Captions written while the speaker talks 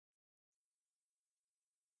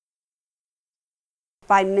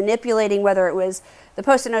By manipulating whether it was the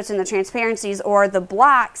Post-it notes and the transparencies or the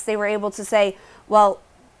blocks, they were able to say, well,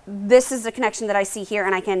 this is the connection that I see here,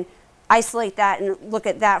 and I can isolate that and look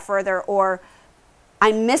at that further, or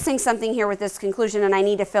I'm missing something here with this conclusion and I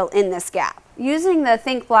need to fill in this gap. Using the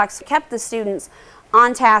ThinkBlocks kept the students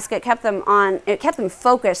on task. It kept them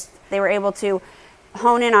focused. They were able to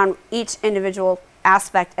hone in on each individual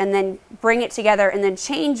aspect and then bring it together and then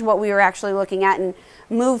change what we were actually looking at and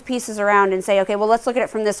move pieces around and say, okay, well, let's look at it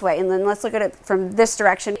from this way and then let's look at it from this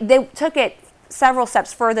direction. They took it several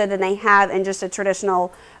steps further than they have in just a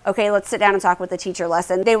traditional, okay, let's sit down and talk with the teacher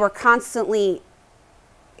lesson. They were constantly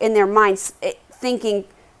in their minds thinking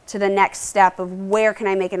to the next step of where can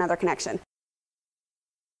I make another connection.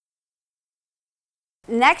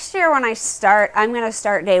 Next year when I start, I'm going to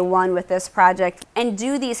start day one with this project and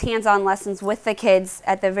do these hands-on lessons with the kids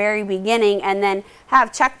at the very beginning and then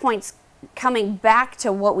have checkpoints coming back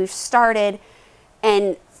to what we've started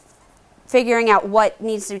and figuring out what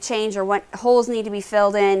needs to change or what holes need to be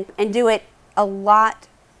filled in, and do it a lot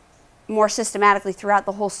more systematically throughout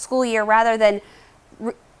the whole school year rather than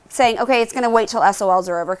saying, okay, it's going to wait till SOLs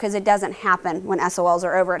are over, because it doesn't happen when SOLs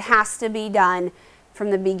are over. It has to be done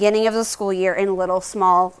from the beginning of the school year in little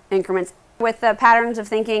small increments. With the patterns of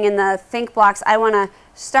thinking and the ThinkBlocks, I want to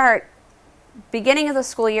start beginning of the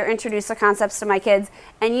school year, introduce the concepts to my kids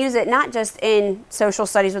and use it not just in social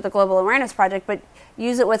studies with the Global Awareness Project, but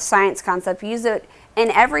use it with science concept, use it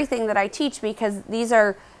in everything that I teach, because these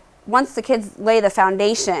are, once the kids lay the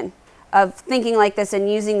foundation of thinking like this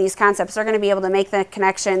and using these concepts, they're going to be able to make the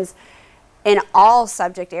connections in all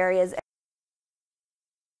subject areas.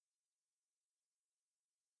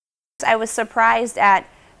 I was surprised at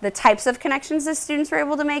the types of connections the students were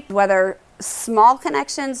able to make, whether small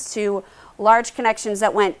connections to large connections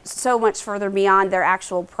that went so much further beyond their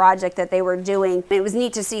actual project that they were doing. It was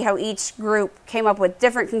neat to see how each group came up with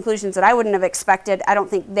different conclusions that I wouldn't have expected. I don't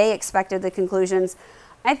think they expected the conclusions.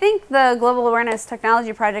 I think the Global Awareness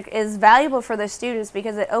Technology Project is valuable for the students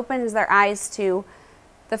because it opens their eyes to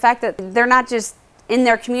the fact that they're not just in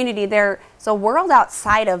their community, there's a world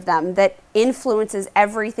outside of them that influences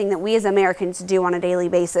everything that we as Americans do on a daily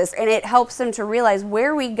basis. And it helps them to realize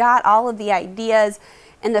where we got all of the ideas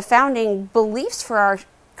and the founding beliefs for our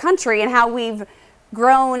country and how we've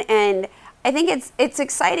grown. And I think it's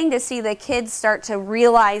exciting to see the kids start to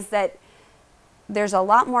realize that there's a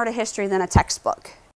lot more to history than a textbook.